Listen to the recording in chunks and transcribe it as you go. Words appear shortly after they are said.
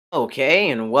Okay,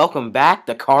 and welcome back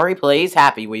to Khari Plays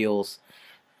Happy Wheels.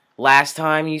 Last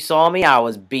time you saw me, I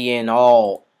was being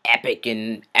all epic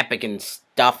and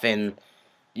stuff, and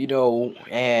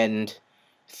and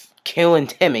killing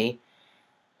Timmy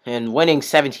and winning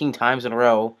 17 times in a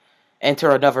row.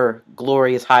 Enter another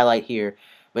glorious highlight here.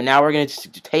 But now we're gonna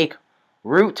take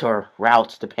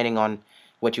routes, depending on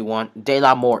what you want. De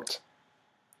la Mort.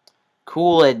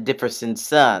 Cool et different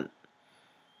son.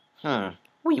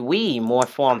 Oui, more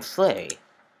français.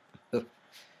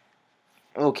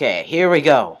 Okay, here we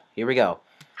go.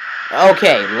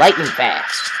 Okay, lightning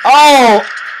fast. Oh!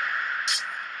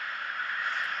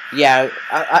 Yeah,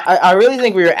 I really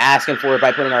think we were asking for it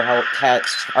by putting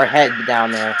our head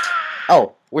down there.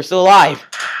 Oh, we're still alive.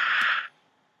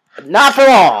 Not for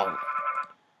long.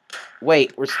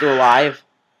 Wait, we're still alive?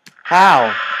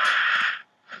 How?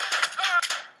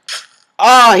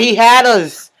 Oh, he had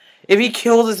us. If he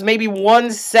killed us maybe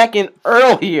 1 second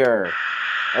earlier.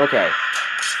 Okay.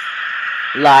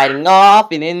 Lighting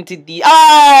off and into the...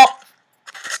 Oh!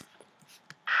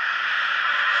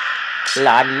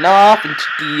 Lighting off into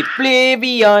the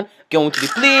oblivion. Going to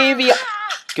the oblivion.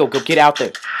 Go, get out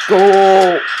there.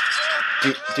 Go.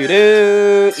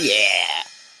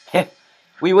 Yeah.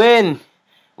 We win.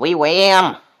 We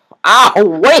wham.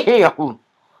 Oh, wham.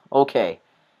 Okay.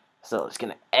 So it's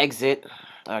gonna exit.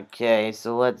 Okay,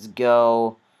 so let's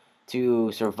go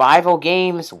to survival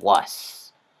games.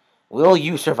 WUS. Will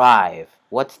you survive?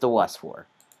 What's the WUS for?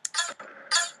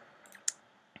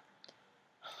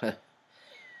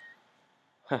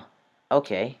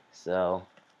 Okay, so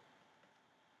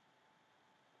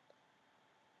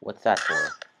what's that for?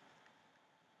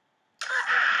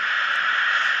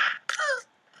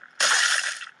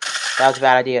 That was a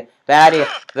bad idea. Bad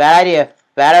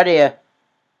idea.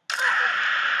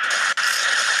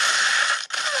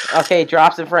 Okay,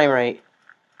 drops in frame rate.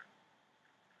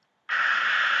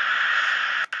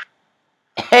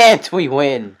 And we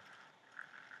win.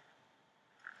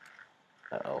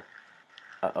 Uh-oh.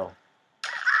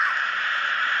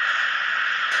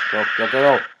 Go.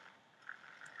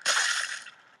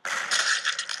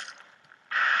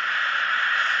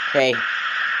 Okay.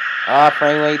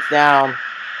 Frame rate's down.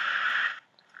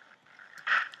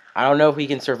 I don't know if we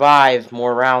can survive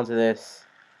more rounds of this.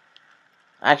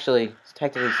 Actually,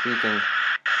 technically speaking,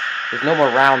 there's no more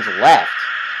rounds left.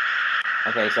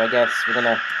 Okay, so I guess we're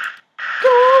gonna go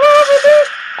over this.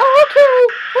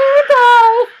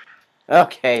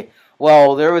 Okay,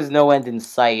 well, there was no end in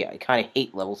sight. I kind of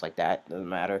hate levels like that. Doesn't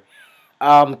matter.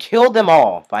 Killed Them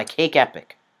All by Cake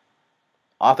Epic.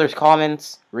 Author's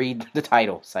comments, read the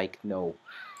title. Psych, no.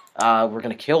 We're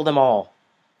gonna kill them all.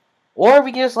 Or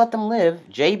we can just let them live.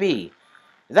 JB.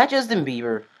 Is that Justin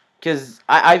Bieber? Because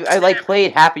I like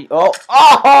played Happy... Oh,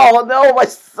 no, my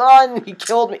son! He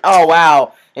killed me. Oh,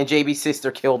 wow. And JB's sister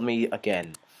killed me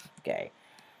again.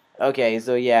 Okay,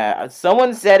 so yeah.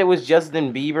 Someone said it was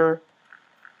Justin Bieber.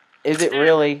 Is it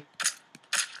really?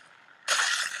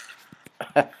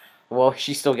 Well,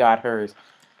 she still got hers.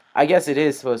 I guess it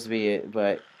is supposed to be it,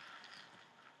 but...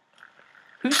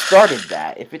 Who started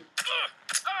that? If it...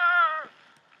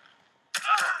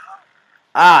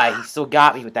 Ah, he still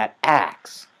got me with that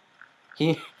axe.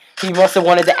 He must have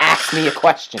wanted to ask me a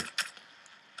question.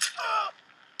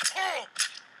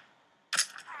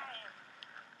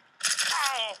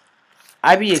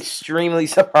 I'd be extremely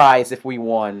surprised if we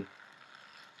won.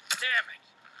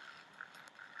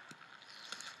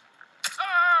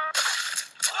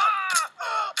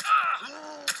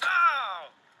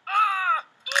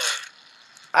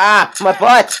 Ah, my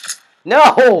butt!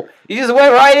 No! You just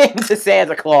went right into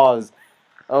Santa Claus.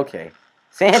 Okay.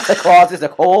 Santa Claus is a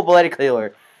cold-blooded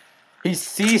killer. He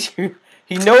sees you.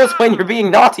 He knows when you're being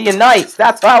naughty and nice.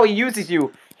 That's how he uses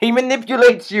you. He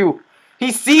manipulates you.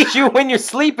 He sees you when you're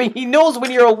sleeping. He knows when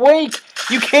you're awake.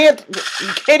 You can't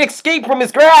escape from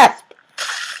his grasp.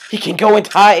 He can go He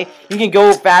can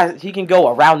go fast. He can go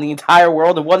around the entire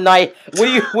world in one night. What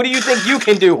do you think you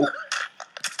can do?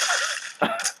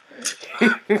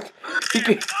 He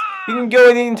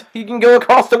can go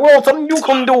across the world. Something you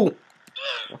can do.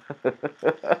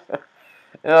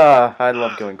 I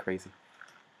love going crazy.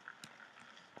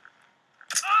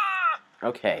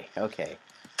 Okay.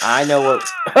 I know what...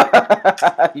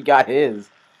 He got his.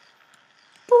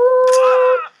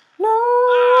 Ooh,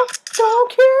 no,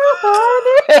 don't kill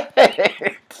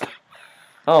it.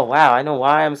 Oh, wow, I know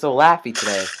why I'm so laughy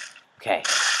today. Okay,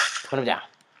 put him down.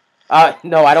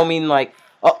 No, I don't mean like...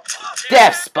 Oh,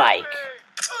 Death Spike!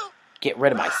 Get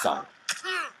rid of my son.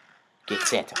 Get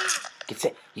Santa.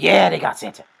 Yeah, they got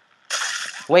Santa.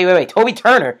 Wait. Toby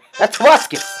Turner. That's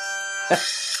Tobuscus.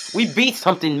 We beat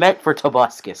something meant for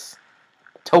Tobuscus.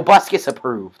 Tobuscus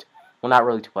approved. Well, not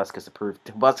really Tobuscus approved.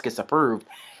 Tobuscus approved.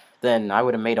 Then I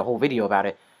would have made a whole video about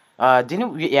it.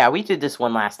 Didn't we? Yeah, we did this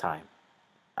one last time.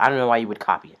 I don't know why you would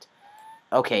copy it.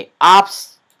 Okay,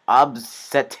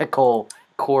 obstetrical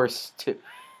course 2.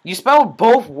 You spelled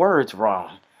both words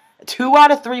wrong. 2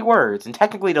 out of 3 words, and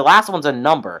technically the last one's a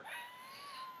number.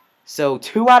 So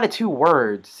 2 out of 2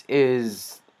 words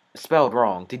is spelled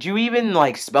wrong. Did you even,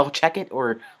 like, spell check it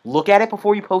or look at it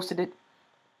before you posted it?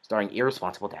 Starring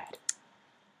Irresponsible Dad.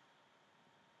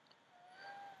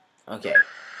 Okay.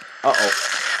 Uh-oh.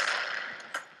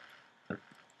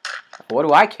 What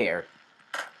do I care?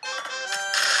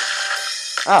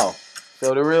 Oh.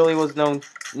 So there really was no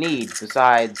need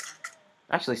besides...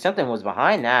 Actually, something was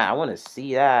behind that. I want to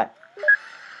see that.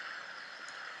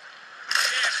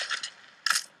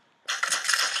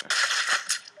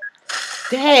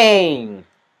 Dang!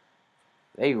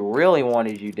 They really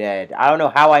wanted you dead. I don't know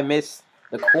how I missed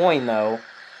the coin, though.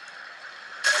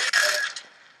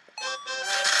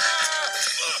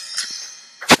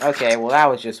 Okay, well, that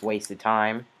was just wasted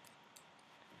time.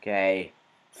 Okay.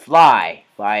 Fly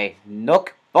by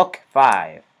Nook Book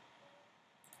 5.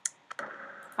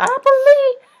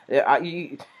 I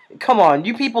believe... come on,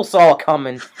 you people saw it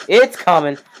coming. It's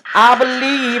coming. I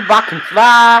believe I can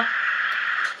fly.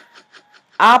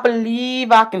 I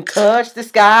believe I can touch the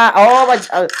sky.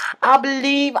 Oh, I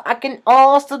believe I can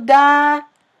also die.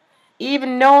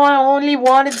 Even though I only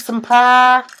wanted some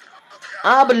pie.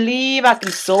 I believe I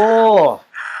can soar.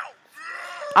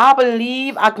 I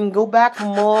believe I can go back for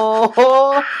more.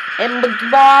 And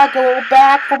go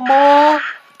back for more.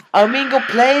 I mean, go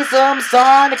play some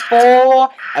Sonic 4.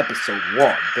 Episode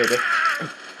 1, baby.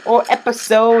 Or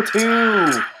Episode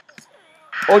 2.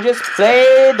 Or just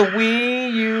play the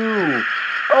Wii U.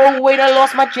 Oh, wait, I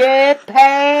lost my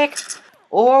jetpack.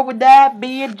 Or would that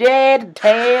be a jet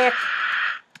attack?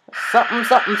 Something,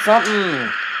 something, something.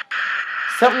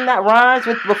 Something that rhymes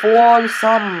with before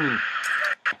something.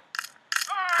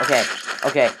 Okay,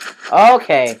 okay,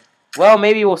 okay. Well,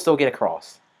 maybe we'll still get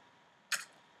across.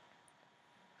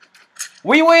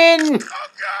 We win! Oh,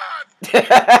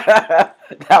 God!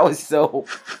 That was so...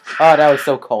 Oh, that was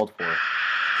so called for.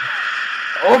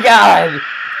 Oh, God!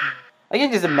 I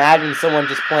can just imagine someone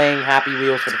just playing Happy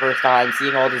Wheels for the first time,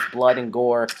 seeing all this blood and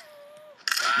gore.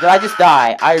 Did I just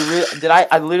die? I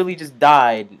literally just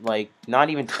died, like, not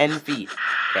even 10 feet.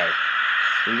 Okay.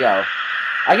 Here we go.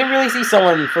 I can really see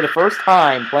someone for the first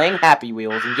time playing Happy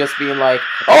Wheels and just being like,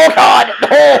 oh, God!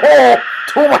 Oh,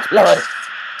 too much blood!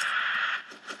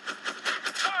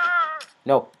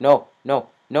 No, no, no,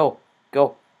 no.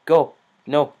 Go, go.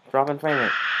 No, drop in frame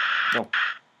rate. No.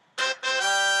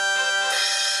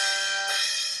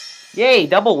 Yay,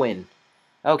 double win.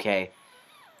 Okay.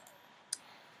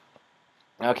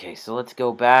 Okay, so let's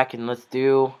go back and let's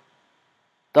do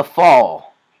The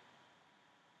Fall.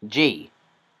 G.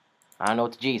 I don't know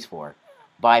what the G's for.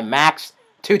 By Max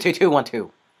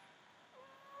 22212.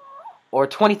 Or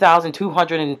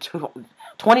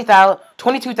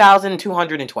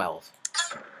 22,212.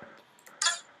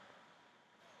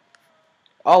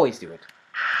 Always do it.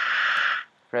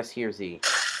 Press here Z.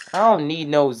 I don't need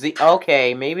no Z.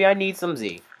 Okay, maybe I need some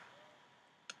Z.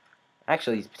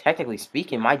 Actually, technically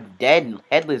speaking, my dead,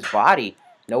 headless body...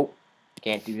 Nope.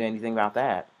 Can't do anything about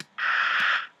that.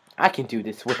 I can do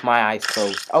this with my eyes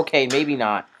closed. Okay, maybe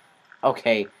not.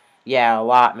 Okay. Yeah, a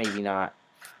lot, maybe not.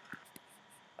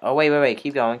 Oh, wait, wait, wait.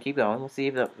 Keep going, keep going. Let's see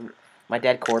if my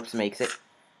dead corpse makes it.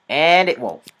 And it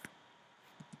won't.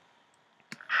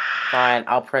 Fine,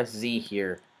 I'll press Z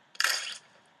here.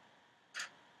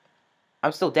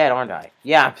 I'm still dead, aren't I?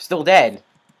 Yeah, I'm still dead.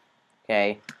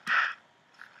 Okay.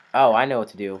 Oh, I know what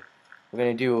to do. We're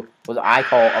gonna do what I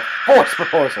call a force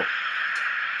proposal.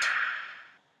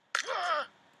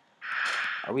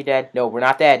 Are we dead? No, we're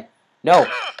not dead. No.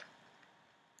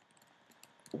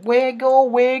 Wiggle,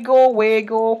 wiggle,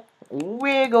 wiggle.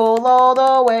 Wiggle all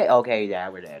the way. Okay, yeah,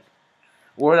 we're dead.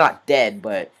 We're not dead,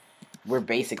 but we're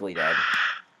basically dead.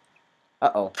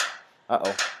 Uh-oh.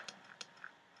 Uh-oh.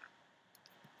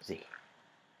 Z.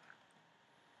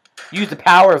 Use the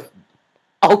power of...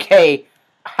 Okay.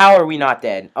 How are we not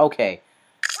dead? Okay.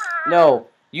 No.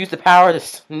 Use the power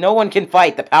of... No one can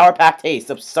fight the power-packed taste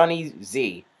of Sunny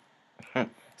Z.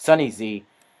 Sunny Z.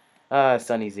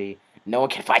 Sunny Z. No one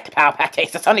can fight the power-packed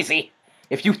taste of Sunny Z.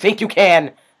 If you think you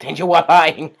can, then you are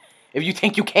lying. If you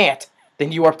think you can't,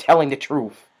 then you are telling the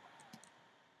truth.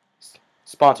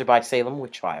 Sponsored by Salem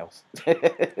Witch Trials.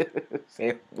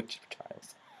 Salem Witch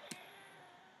Trials.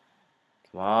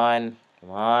 Come on.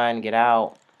 Come on, get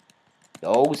out.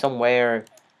 Go somewhere.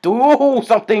 Do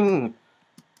something!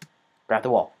 Grab the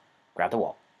wall. Grab the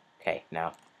wall. Okay,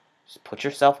 now. Just put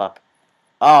yourself up.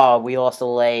 Oh, we lost a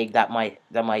leg. That might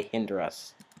hinder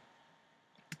us.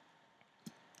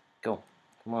 Go.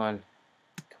 Come on.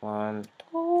 Come on.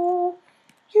 Oh,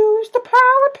 use the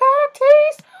power pack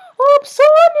taste of so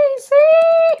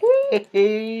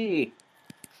easy.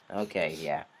 Okay,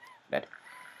 yeah. Good.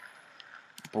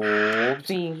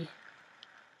 Bulbsy.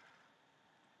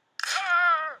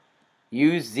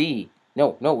 Use Z.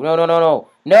 No, no, no, no, no, no.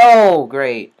 No!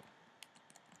 Great.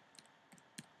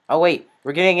 Oh, wait.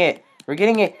 We're getting it. We're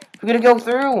getting it. We're gonna go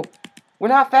through. We're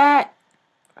not fat.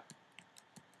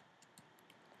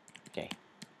 Okay.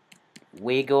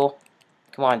 Wiggle.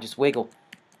 Come on, just wiggle.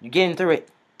 You're getting through it.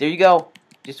 There you go.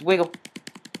 Just wiggle.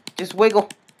 Just wiggle.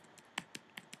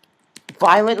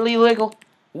 Violently wiggle.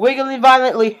 Wiggling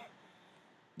violently.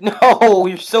 No,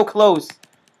 you're so close.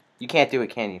 You can't do it,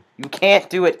 can you? You can't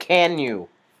do it, can you?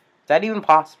 Is that even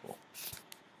possible?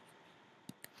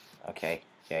 Okay,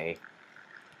 okay.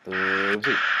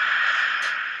 Boobsy.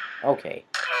 Okay.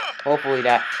 Hopefully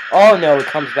that... Oh no, it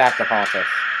comes back to haunt us.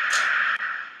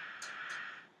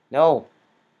 No.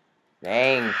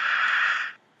 Dang.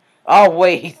 Oh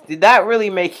wait, did that really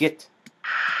make it?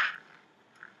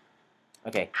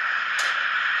 Okay.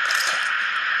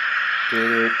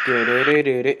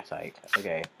 Sorry.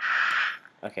 Okay.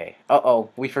 Okay. Uh-oh,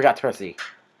 we forgot to press Z.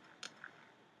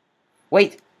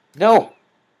 Wait! No!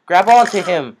 Grab onto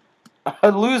him!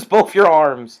 Lose both your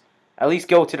arms. At least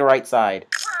go to the right side.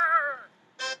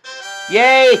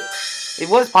 Yay! It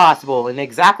was possible in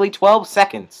exactly 12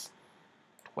 seconds.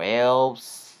 12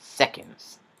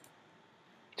 seconds.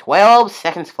 12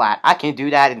 seconds flat. I can do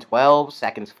that in 12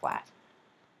 seconds flat.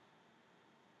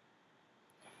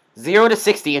 0 to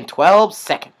 60 in 12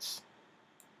 seconds.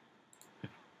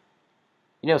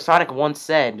 You know, Sonic once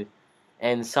said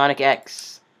in Sonic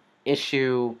X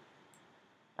issue...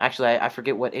 Actually, I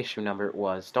forget what issue number it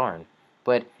was. Darn.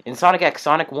 But in Sonic X,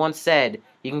 Sonic once said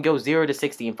he can go 0 to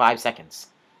 60 in 5 seconds.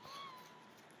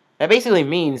 That basically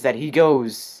means that he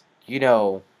goes, you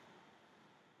know,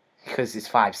 because it's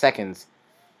 5 seconds,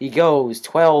 he goes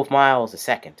 12 miles a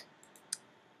second.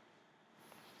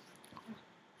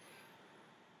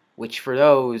 Which for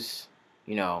those,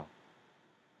 you know,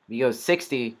 he goes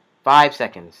 60, 5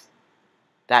 seconds.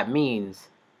 That means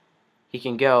he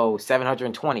can go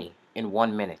 720 in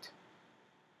 1 minute.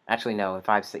 Actually, no, in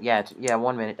 5 seconds. Yeah,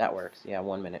 1 minute, that works. Yeah,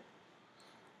 1 minute.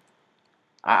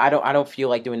 I don't feel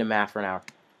like doing the math for an hour.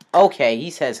 Okay, he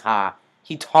says ha.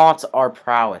 He taunts our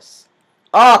prowess.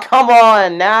 Oh, come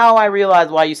on! Now I realize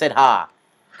why you said ha.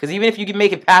 Because even if you can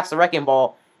make it past the Wrecking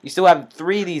Ball, you still have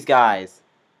 3 of these guys.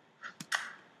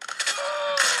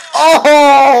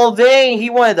 Oh, dang! He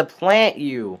wanted to plant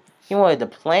you. He wanted to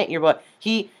plant your butt.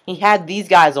 He had these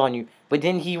guys on you, but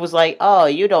then he was like, oh,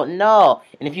 you don't know.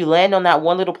 And if you land on that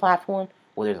one little platform,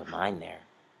 well, there's a mine there.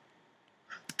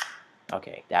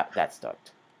 Okay, that stuck.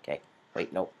 Okay,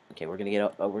 wait, no. Okay, we're gonna get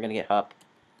up. Oh, we're gonna get up.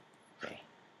 Okay,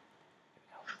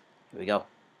 here we go.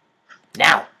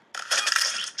 Now.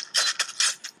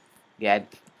 Yeah.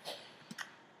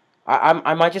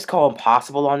 I might just call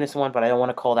impossible on this one, but I don't want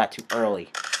to call that too early.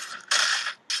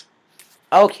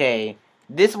 Okay,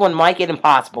 this one might get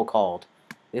impossible called.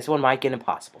 This one might get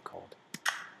impossible called.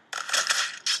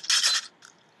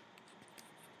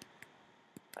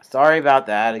 Sorry about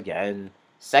that again.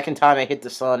 Second time I hit the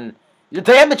sun. You're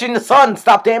damaging the sun!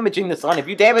 Stop damaging the sun! If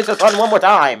you damage the sun one more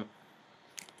time!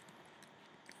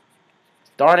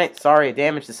 Darn it, sorry, I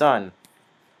damaged the sun.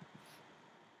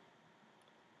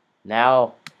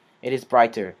 Now, it is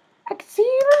brighter. I can see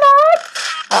the light!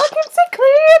 I can see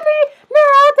clearly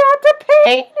now that the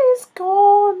pain is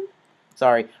gone.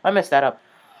 Sorry, I messed that up.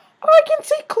 I can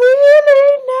see clearly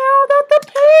now that the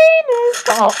pain is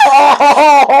gone.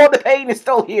 Oh, the pain is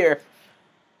still here.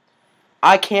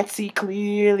 I can't see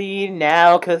clearly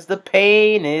now because the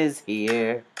pain is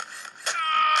here.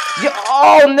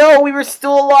 Oh no, we were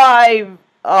still alive.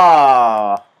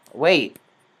 Ah, wait.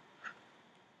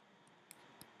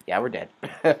 Yeah, we're dead.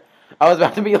 I was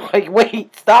about to be like,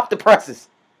 wait, stop the presses.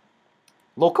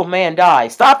 Local man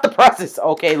dies. Stop the presses.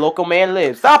 Okay, local man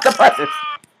lives. Stop the presses.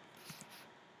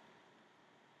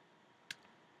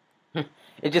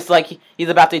 It's just like he's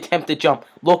about to attempt to jump.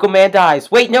 Local man dies.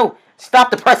 Wait, no.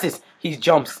 Stop the presses. He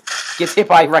jumps. Gets hit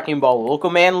by a wrecking ball. Local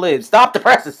man lives. Stop the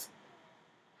presses.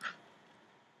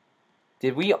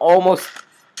 Did we almost...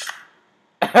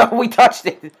 we touched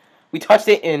it. We touched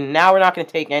it, and now we're not going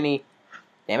to take any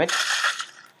damage.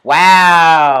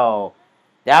 Wow.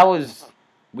 That was...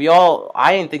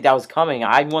 I didn't think that was coming.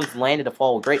 I once landed a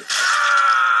fall. Great.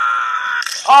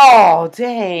 Oh,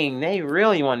 dang. They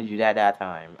really wanted you that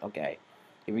time. Okay.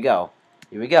 Here we go.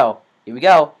 Here we go. Here we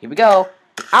go. Here we go.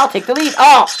 I'll take the lead.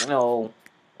 Oh, no.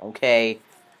 Okay.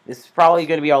 This is probably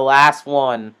going to be our last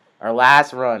one. Our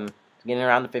last run. Getting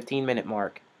around the 15-minute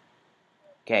mark.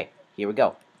 Okay, here we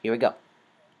go. Here we go.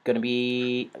 Gonna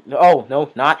be... Oh,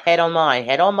 no, not head on mine.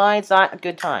 Head on mine's not a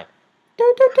good time.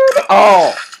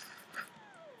 Oh!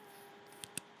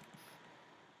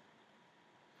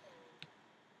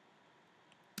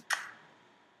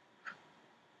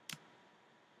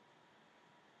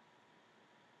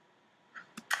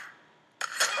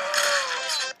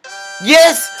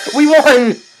 Yes! We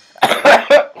won!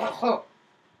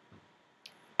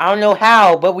 I don't know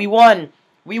how, but we won!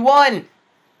 We won!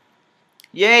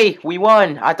 Yay, we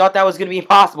won! I thought that was going to be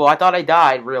impossible. I thought I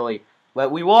died, really.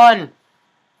 But we won!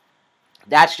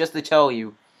 That's just to tell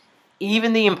you,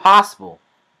 even the impossible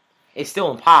is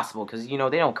still impossible, because, you know,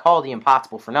 they don't call the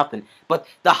impossible for nothing. But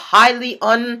the highly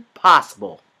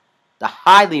impossible,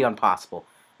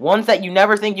 ones that you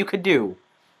never think you could do,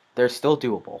 they're still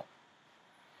doable.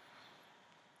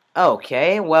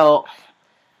 Okay, well,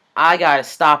 I gotta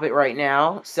stop it right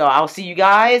now. So I'll see you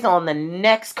guys on the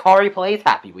next Khari Plays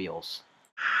Happy Wheels.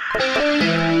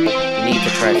 Need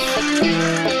to press.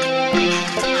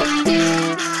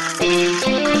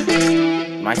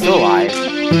 Am I still alive?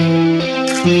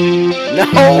 No!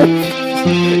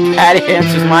 That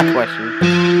answers my question.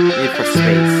 Need for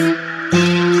space.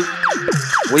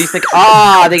 What do you think?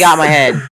 Ah, they got my head.